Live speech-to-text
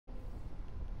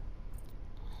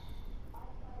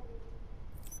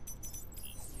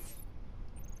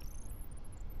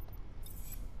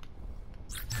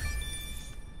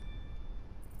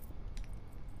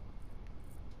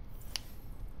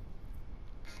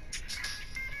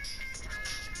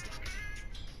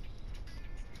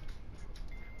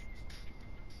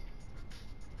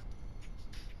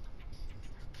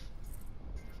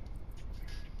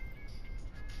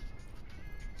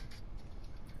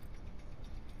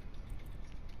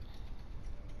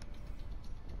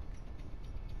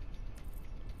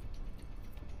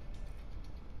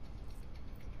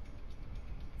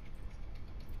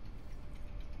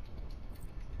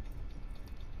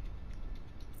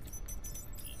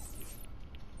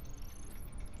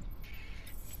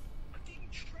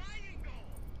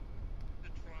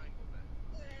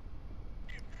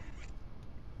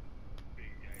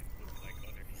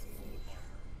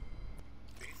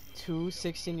two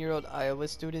 16-year-old Iowa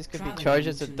students could be charged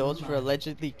as adults for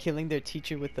allegedly killing their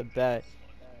teacher with a bat.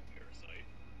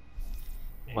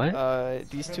 What?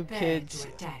 These two kids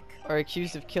are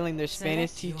accused of killing their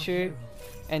Spanish teacher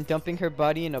and dumping her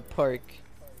body in a park.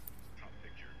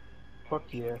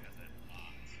 Fuck yeah.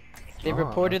 They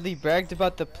reportedly bragged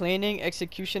about the planning,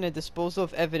 execution, and disposal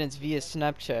of evidence via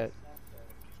Snapchat.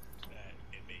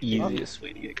 Easiest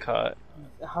way to get caught.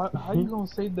 How you gonna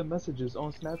save the messages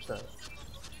on Snapchat?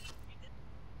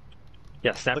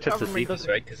 Yeah, Snapchat's the safest,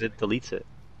 right? Because it deletes it.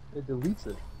 It deletes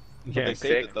it. Yeah, they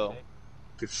saved it though.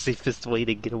 The safest way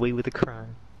to get away with a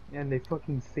crime. And they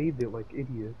fucking saved it like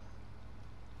idiots.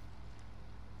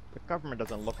 The government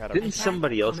doesn't look at it. Didn't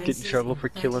somebody else get in trouble for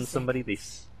killing somebody? They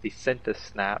sent a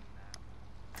snap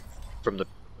from the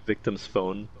victim's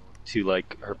phone to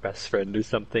like her best friend or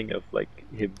something of like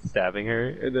him stabbing her,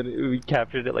 and then we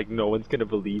captured it like no one's gonna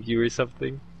believe you or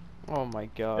something. Oh my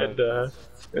god.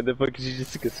 And then fucking she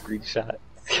just took a screenshot.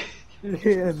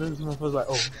 Yeah, and this motherfucker's like,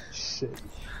 oh shit.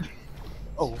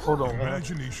 Oh, hold on.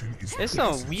 There's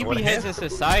some weeby heads in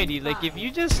society. Like if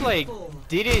you just like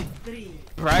didn't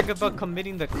brag about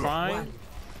committing the crime,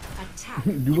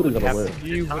 You would have got away.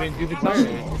 you wouldn't do the time.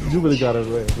 You would have got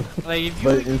away. Like if you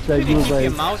But instead you couldn't was keep your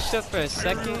like, mouth shut for a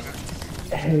second.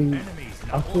 hey,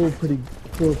 I feel pretty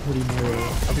more.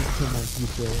 I just put my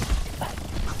future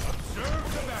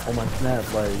on my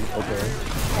snap, like, okay.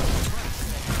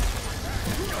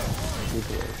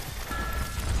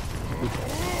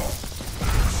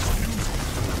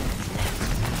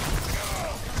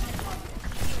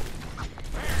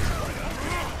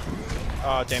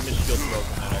 Damage shield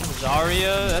broken.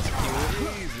 Zarya, that's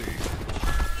cute.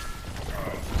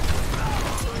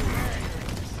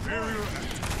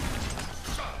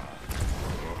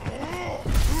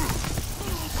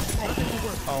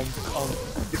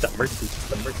 It's a mercy.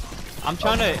 It's a mercy. I'm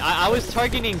trying to. I was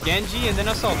targeting Genji and then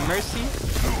I saw Mercy.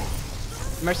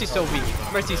 Mercy's so weak.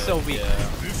 Mercy's so weak.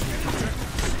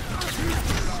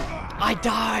 I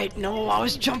died. No, I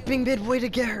was jumping midway to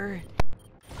get her.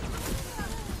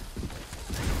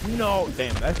 No,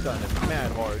 damn, that's done it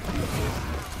mad hard.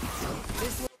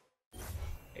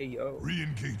 Hey yo.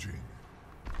 Re-engaging.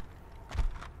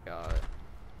 God.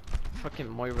 Fucking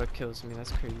Moira kills me.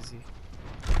 That's crazy.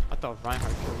 I thought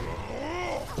Reinhardt killed me.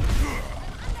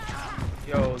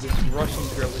 Yo, this Russian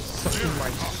girl is sucking my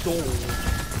soul.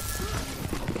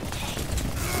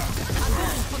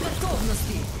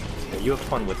 Yeah, you have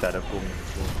fun with that improvement.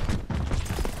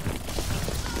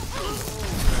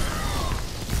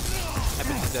 That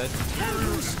bitch is dead.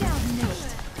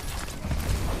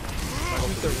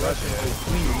 The Russian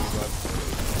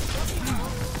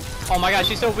Oh my god,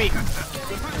 she's so weak.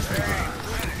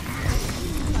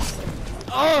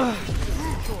 Oh!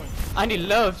 I need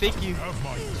love, thank you.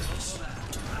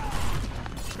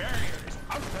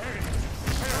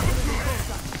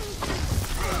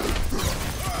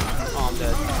 Oh, I'm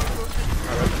dead.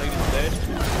 Alright, he's dead.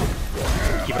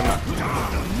 Keep him up.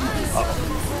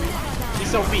 He's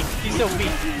so weak. He's so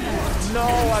weak. No,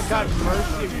 I got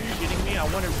Mercy. Are you kidding me? I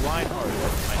wanted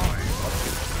Reinhardt.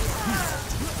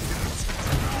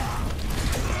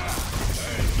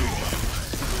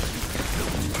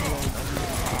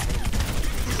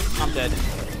 I'm dead.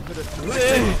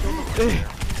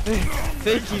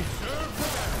 Thank you.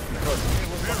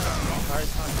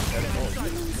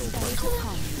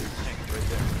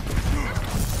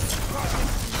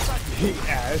 He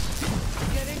asked.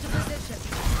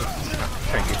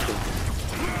 Trying to get killed.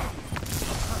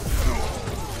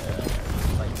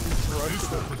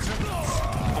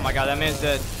 Oh my god, that man's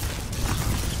dead.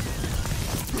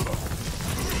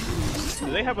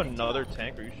 Do they have another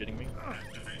tank? Are you shitting me?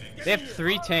 They have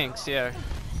 3 tanks, yeah.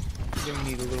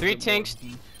 3 tanks,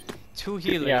 2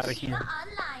 Get me out of healers.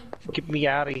 here. Get me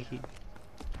out of here.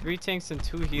 3 tanks and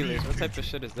 2 healers. What type of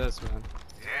shit is this, man?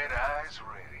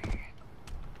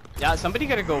 Yeah, somebody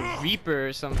gotta go Reaper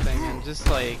or something and just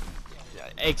like,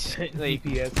 like,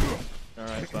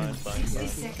 Alright, fine.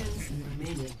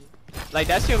 like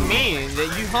that's your main.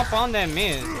 That you hop on that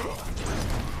man.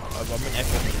 I'm an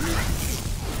echo.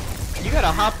 You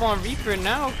gotta hop on Reaper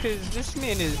now, cause this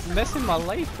man is messing my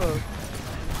life up.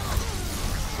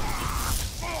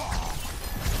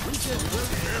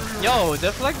 Yo,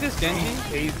 deflect this Genji.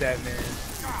 Haze that man.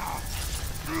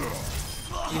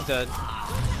 He's dead.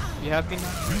 You happy now?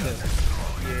 He's dead.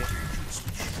 Yeah.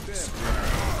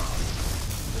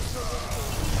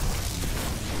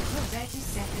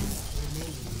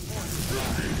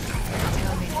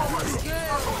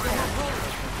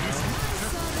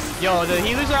 Yo, the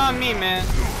healers are on me, man.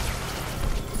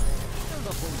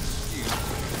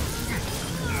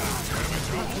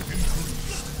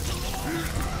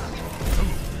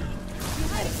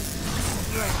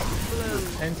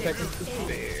 10 seconds to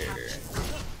spare.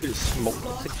 Just smoke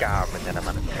a cigar and then I'm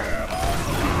gonna turn it off.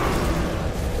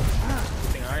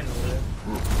 Good thing I know that.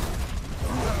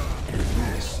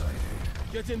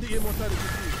 Get in the immortality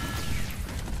field.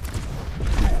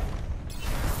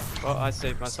 Well, I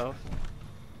saved myself.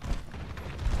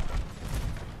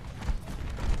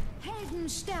 Helden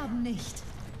sterben nicht.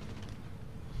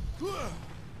 So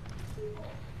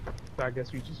I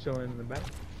guess we just chilling in the back.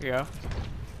 Yeah.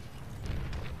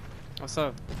 What's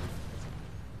up?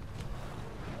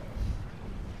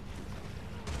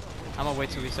 I'm gonna wait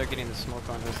till we start getting the smoke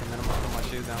on this and then I'm gonna put my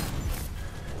shoe down.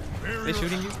 They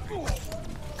shooting you?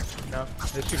 No,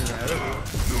 they're shooting at us.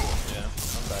 Yeah,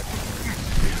 I'm back.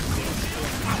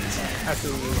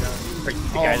 Absolutely not.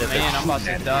 Oh man, I'm about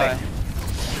to die.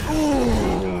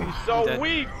 He's so Dead.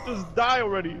 weak. Just die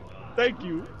already. Thank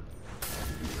you.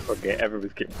 Okay,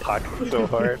 everyone's getting pocked so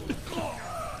hard.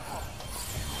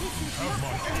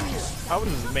 I was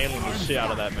just mailing the shit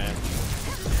out of that man.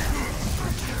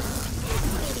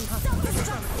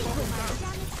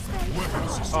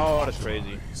 Oh, that's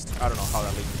crazy. I don't know how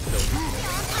that leads to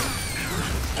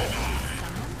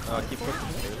keep pushing.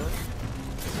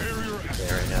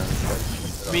 Yeah, right now.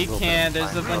 We can,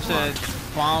 there's a bunch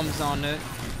of bombs on it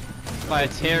by a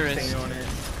terrorist. On it.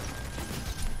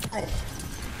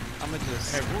 I'ma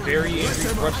just Very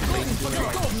angry Russian lady doing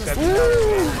like 7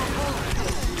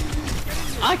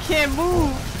 I can't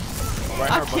move!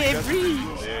 I can't breathe!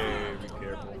 Hey, be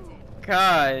careful.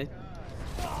 God.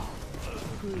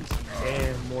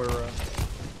 Damn, Moira.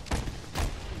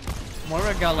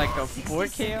 Moira got like a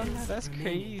 4K on that? That's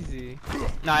crazy.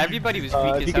 Nah, everybody was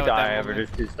weak If as you hell could at die, that ever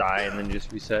moment. just die and then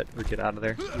just reset or get out of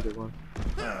there. Either one.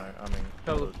 Alright, I mean,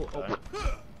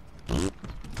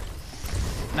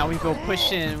 Now we go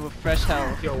push in with fresh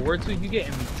health. Yo, where to you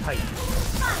getting me tight?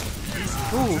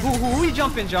 Who we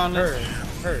jumping, John? Her.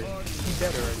 He's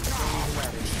dead already. It don't even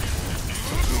matter. You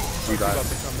He's got about it.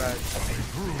 to come back.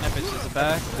 That bitch is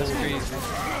back. That's crazy.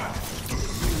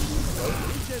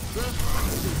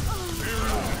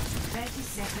 30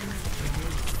 seconds.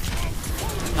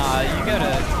 Nah, you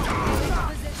gotta.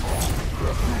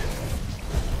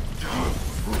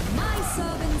 My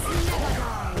servants never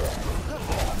die.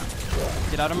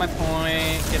 Get out of my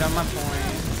point. Get out of my point.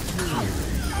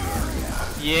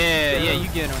 Yeah, you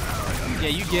get him. Yeah,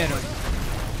 you get him.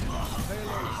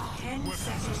 10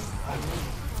 seconds.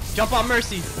 Jump on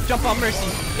Mercy. Jump on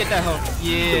Mercy. Get that hoe.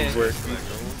 Yeah.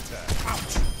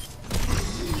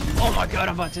 Oh my god,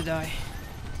 I'm about to die.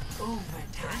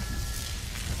 Overtime.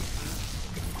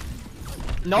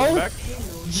 No. Yeah.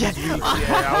 Yeah, I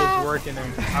was working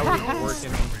him.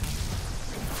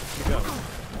 keep going.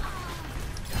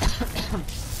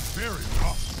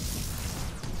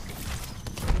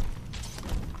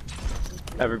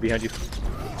 Ever behind you.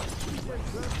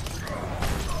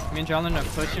 Me and Jalen are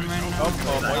pushing right now.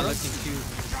 Oh, Not Moira? looking cute.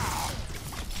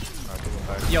 Alright, going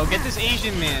back. Yo, get this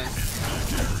Asian man.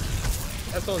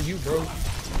 That's all you, bro.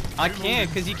 I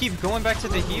can't, cause you keep going back to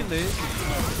the healers.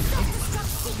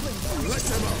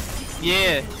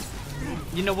 Yeah.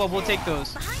 You know what? We'll take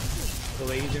those.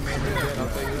 The Asian man is dead, I'll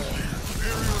tell you that.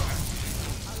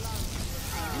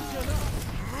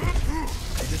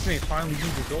 This man finally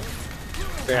used the door.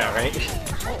 Yeah, right?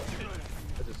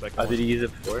 That's the second Oh, one. did he use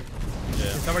it before?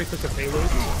 Yeah. Somebody took the payload.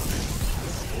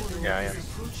 Yeah.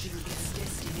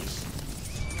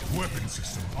 Weapon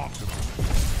system optimal.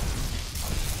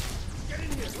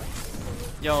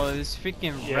 Yo, this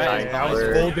freaking Yeah, rat is I behind was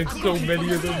us. holding so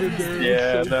many of them in there.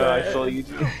 Yeah, so no, I bad. saw you.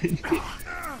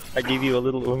 I gave you a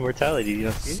little immortality, you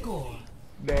know? Score.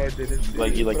 No, I didn't.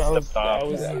 Like, you, like, But I was, stepped off. I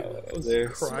was, Yeah, I was there.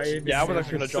 crying. Yeah, I was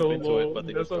actually gonna so jump into it, low. but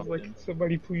they That's just why I was jumped like, in.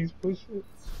 somebody please push it.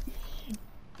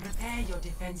 Prepare your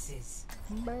defenses.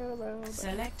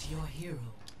 Select your hero.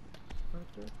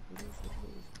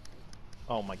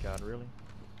 Oh my god, really?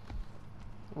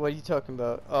 What are you talking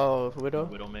about? Oh, Widow?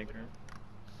 Widowmaker?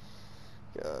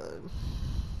 God.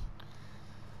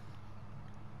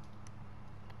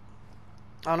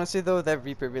 Honestly though, that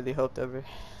Reaper really helped ever.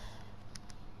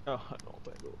 Oh, no,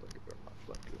 thank you very much,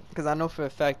 thank you. Cause I know for a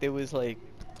fact it was like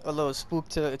a little spook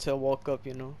to walk up,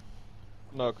 you know.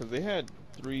 No, because they had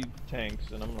 3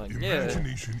 tanks, and I'm like, Yeah.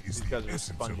 Imagination is these guys the are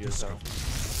essence spongy of as hell.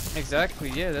 discovery. Exactly,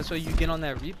 yeah. That's why you get on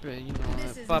that Reaper, you know.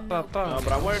 Ba, ba, ba. No,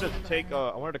 but I wanted to take,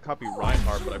 I wanted to copy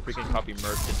Reinhardt, but I freaking copied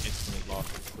Merc and instantly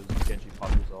lost it because Genji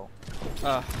popped his all.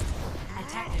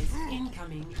 Attackers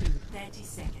incoming in 30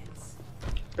 seconds.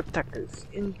 Attackers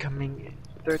incoming in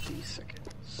 30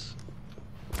 seconds.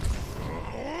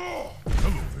 Hello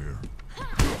there.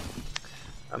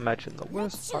 Imagine the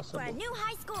worst Shoot for a possible. new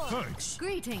high score. Thanks.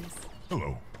 Greetings.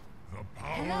 Hello. The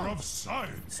power of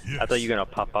science. Yes. I thought you were gonna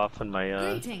pop off on my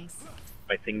Greetings.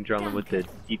 my thing drawn with the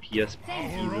DPS.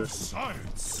 Power of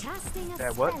science. Casting a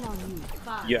That spell what? on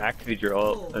you. You activated your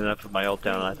ult, and I put my ult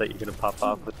down. I thought you were gonna pop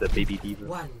off with the baby diva.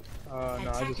 One.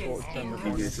 No, I just walked in the You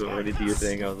corner. just already do your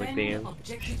thing. I was like, Defend damn.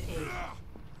 Objective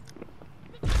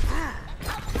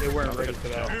A. They weren't ready for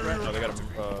that. No, they got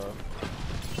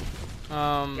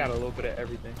Got a little bit of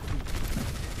everything.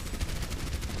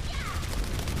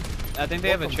 I think they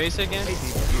have a tracer again. But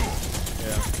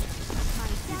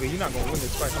you're not gonna win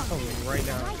this fight. I'm telling you right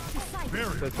now.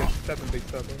 That's like 7 big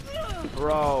suckers.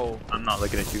 Bro. I'm not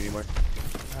looking at you anymore.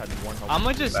 I had one health. I'm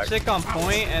gonna just Back. stick on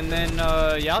point and then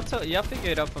y'all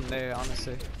figure it out from there,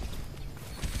 honestly.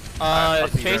 I'll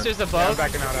be there. Chasers Yeah, I'm above.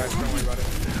 backing out. Don't worry about it.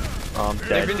 They're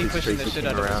Dead, really who's pushing the racing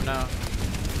shit out of us around. now.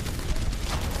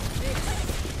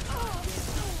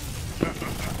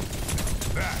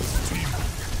 That's teamwork.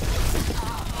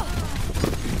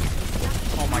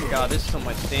 Oh my god, there's so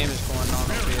much damage going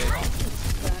on over here.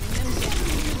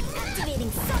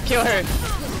 Kill her!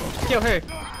 Kill her!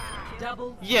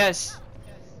 Double. Yes!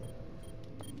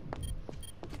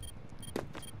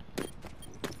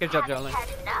 Good job, Jolene.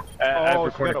 Oh,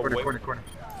 corner, she got corner, away. corner.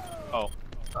 Oh.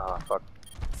 Ah, fuck.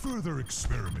 Further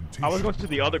experimentation. I was going to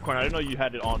the other corner. I didn't know you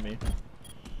had it on me.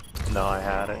 No, I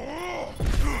had it.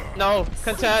 No!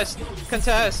 Contest!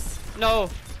 Contest! No!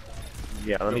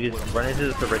 Yeah, let me just run into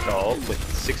the red ult with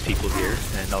 6 people here,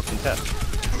 and I'll contest.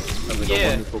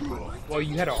 Yeah. Well,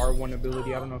 you had an R1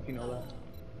 ability. I don't know if you know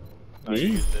that.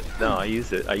 Me? No, I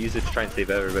use it. I use it to try and save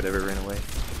everybody that ever ran away.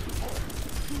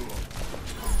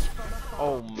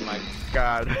 Oh my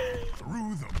god.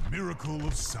 Through the miracle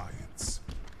of science.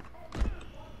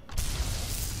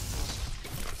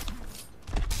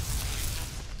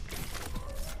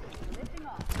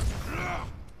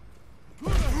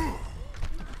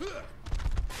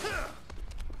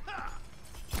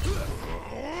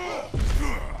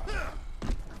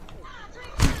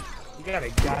 You got a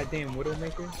goddamn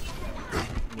Widowmaker?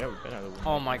 Yeah, we've been out of the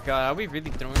Oh my god, are we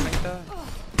really throwing like that?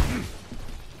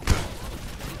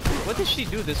 What did she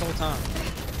do this whole time?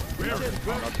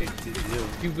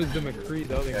 He was the McCree,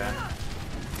 the other guy.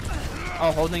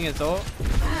 Oh, holding his ult?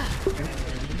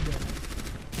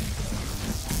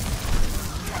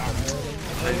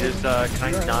 I just,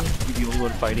 can I not be the only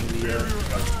one fighting the,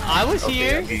 I was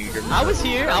here! I was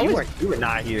here! I was- You were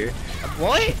not here.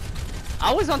 What?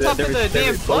 I was on top of the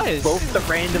damn bus! Both the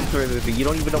randoms were with me. You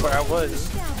don't even know where I was.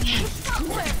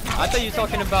 I thought you were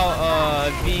talking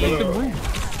about, being,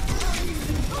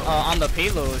 on the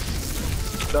payload.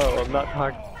 No, I'm not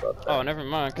talking about that. Oh, never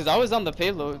mind. Cause I was on the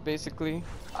payload, basically.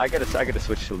 I gotta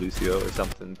switch to Lucio or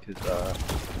something, cause,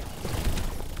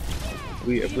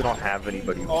 we don't have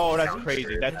anybody. Oh, that's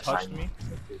crazy. That touched me.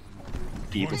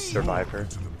 Be able to survive her.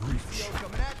 To the breach.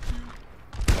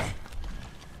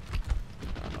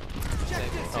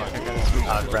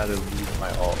 I'd rather leave my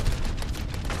ult.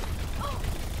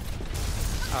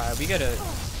 Alright, we gotta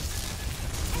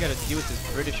deal with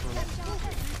this British woman.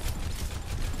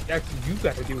 Actually, you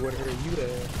got to do with her. You the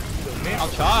man. I'll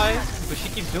try, but she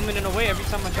keeps zooming in away every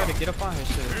time I try to get up on her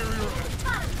shit.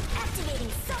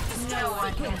 No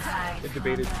one can hide. It's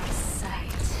debated.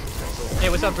 Hey,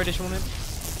 what's up, British woman?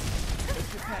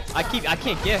 I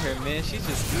can't get her, man. She's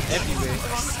just everywhere.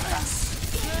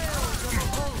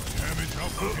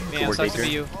 Man, it sucks to be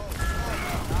you.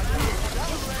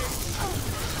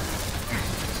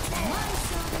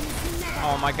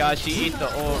 Oh my god, she ate the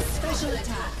ult. Special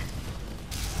attack.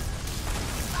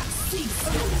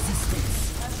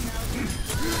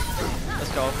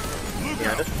 Let's go.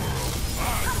 Yeah, just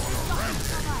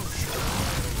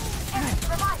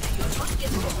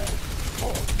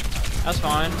That's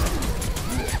fine.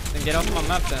 Then get off my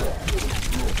map then.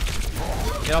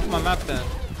 Get off my map then.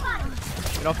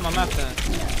 Get off my map then.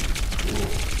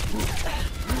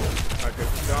 Alright, good.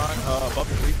 John, buff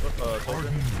and leaf,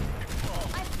 soldier.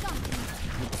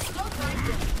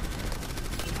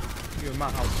 You in my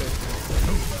house,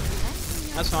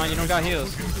 bitch. That's fine, you don't got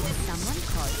heals.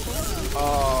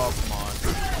 Oh, come on.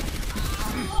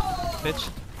 Bitch.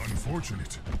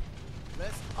 Unfortunate.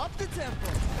 Let's up the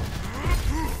tempo.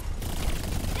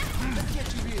 Let's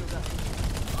get you reeled up.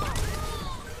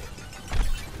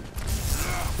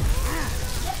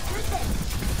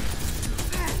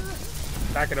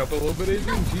 Back it up a little bit,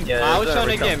 Adrian. Jeez. yeah. I was there's a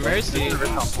trying to get recount. mercy. There's a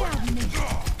recount point.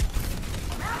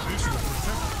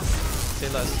 Say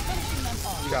less.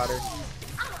 You got her.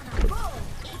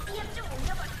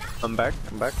 I'm back.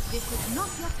 This is not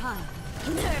your time.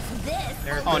 Nerf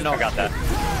this. Oh no. I got that.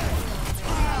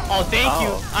 Oh, thank you.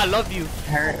 Oh. I love you.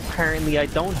 Apparently I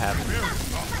don't have it.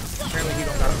 Apparently he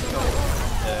don't got himself.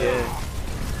 Yeah.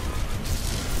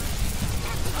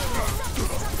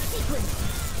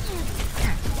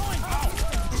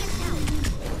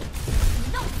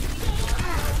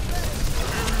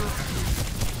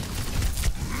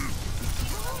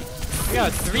 We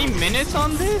got 3 minutes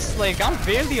on this? Like, I'm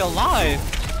barely alive.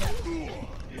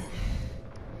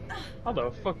 How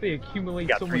the fuck they accumulate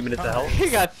Got so 3 much minutes time? of health. We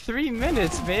got 3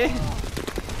 minutes, man.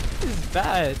 This is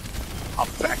bad. I'm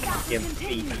back in the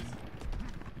game.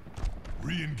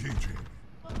 Re-engaging.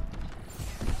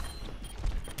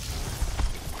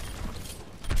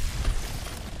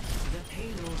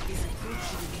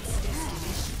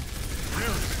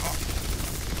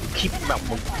 Keep him out.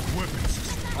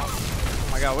 Oh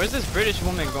my god, where's this British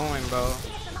woman going, bro?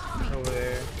 Over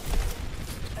there.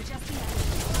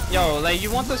 Yo, like, you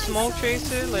want the smoke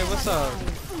tracer? Like, what's up?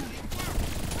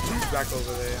 Back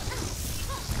over there.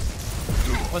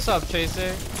 What's up,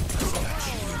 Tracer?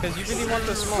 Cause you really want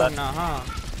the smoke now, huh?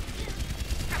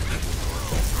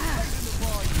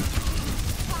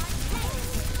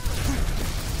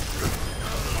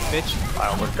 Bitch. I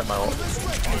almost got my ult.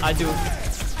 I do.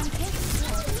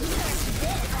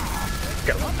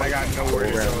 I got nowhere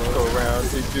to go. Go around,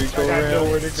 dude, go I got around.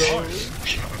 nowhere to go.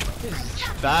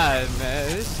 Bad, man.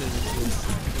 This is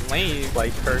lame.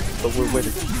 Life hurt, but we're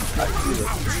winning. I feel it.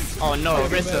 Oh no,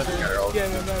 Rissa. Yeah,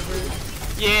 remember.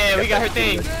 Yeah, we got her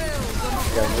thing.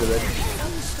 Got rid of it.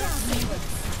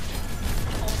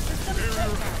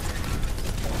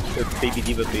 The baby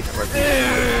diva base mark.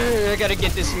 I gotta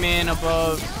get this man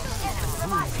above.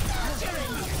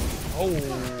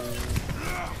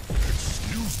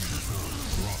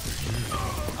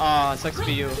 Ah, sucks to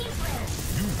be you.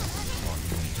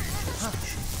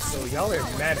 So y'all are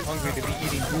mad hungry to be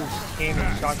eating boost,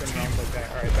 cannon, shotgun rounds like that.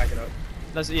 Alright, back it up.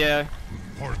 Let's get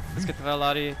the hell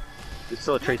out of here. There's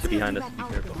still a tracer behind us. Be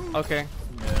careful. Okay.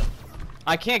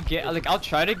 I can't get, like, I'll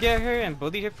try to get her and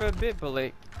bully her for a bit, but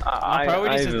like, my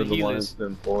priorities is the I'm the one healers. who's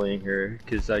been bullying her,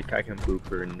 because like, I can boop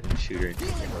her and shoot her and she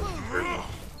can like, hurt me.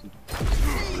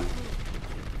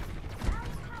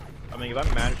 I mean, if I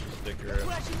manage to stick her,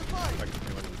 I can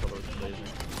pretty much kill her with laser.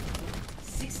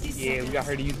 Yeah, we got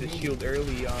her to use the shield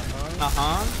early, Up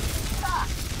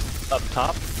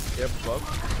top? Yep, above.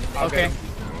 Okay.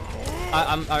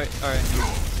 I'm alright.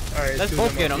 Alright, Let's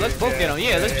both get him. Let's both get him.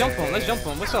 Yeah, let's jump him. Let's jump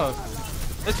him. What's up?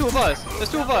 There's 2 of us. There's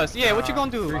 2 of us. Yeah, what you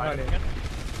gonna do? 300.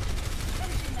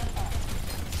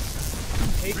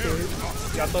 Hey, kid.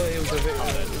 I thought it was a bit.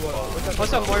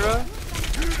 What's up, Moira?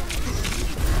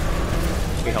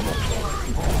 Wait, how much?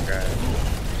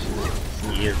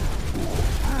 Yeah.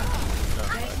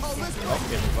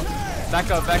 Back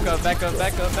up.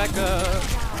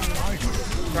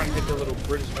 Trying to hit the little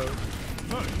British note.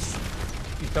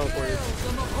 He teleported.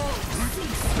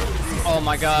 Oh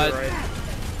my god. Right.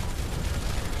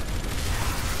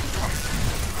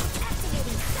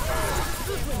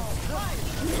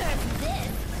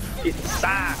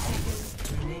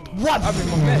 What?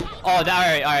 Oh,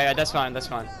 alright, that's fine.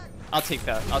 I'll take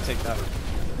that. Nerf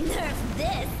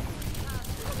this.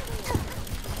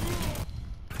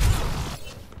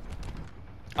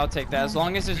 I'll take that. As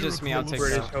long as it's just me, I'll take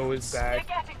British that. hoe is back.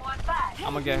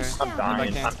 I'm gonna get her. I'm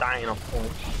dying. If I I'm dying on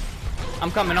point.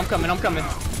 I'm coming.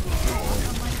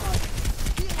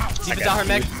 Diva's on her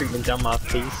mech. Screaming down my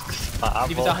face. My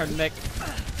Diva's on her mech.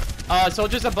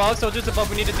 Soldiers above.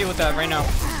 We need to deal with that right now.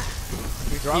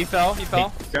 He fell.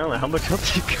 Hey, Caroline, how much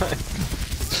health you got?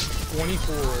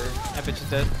 24. That bitch is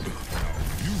dead.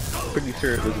 Pretty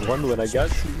sure it was 1 when I got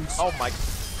to. Oh my. Are you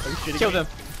shitting me?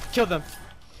 Kill them.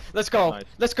 Let's go. Nice.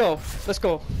 Let's go.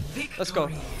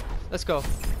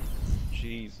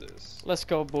 Jesus. Let's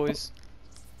go, boys.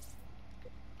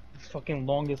 Fucking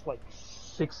longest like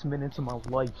 6 minutes of my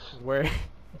life. Where?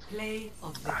 Play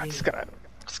of the I game. just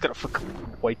gotta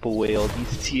fucking wipe away all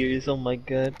these tears. Oh my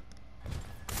god.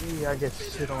 Yeah, I get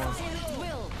shit on.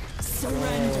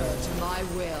 Surrender to my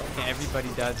will. Yeah, everybody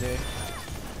died there.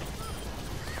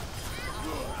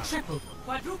 Triple,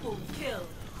 quadruple kill.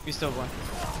 We still won.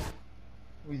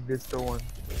 We did still one.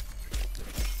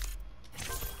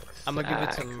 I'm gonna give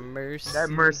it to Mercy. That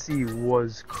Mercy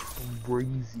was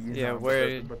crazy. Yeah,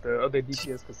 where- But the other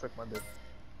DPS could suck my dick.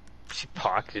 She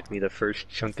pocketed me the first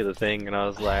chunk of the thing, and I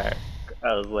was like,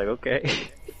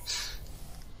 okay.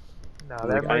 Nah, Like,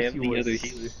 that I Mercy am the was. other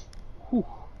healer. Whew.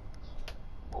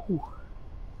 Whew.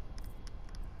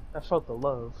 I felt the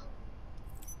love.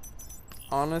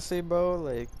 Honestly, bro,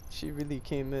 like, she really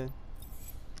came in.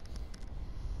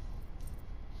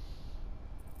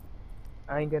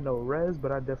 I ain't get no res,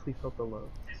 but I definitely felt the love.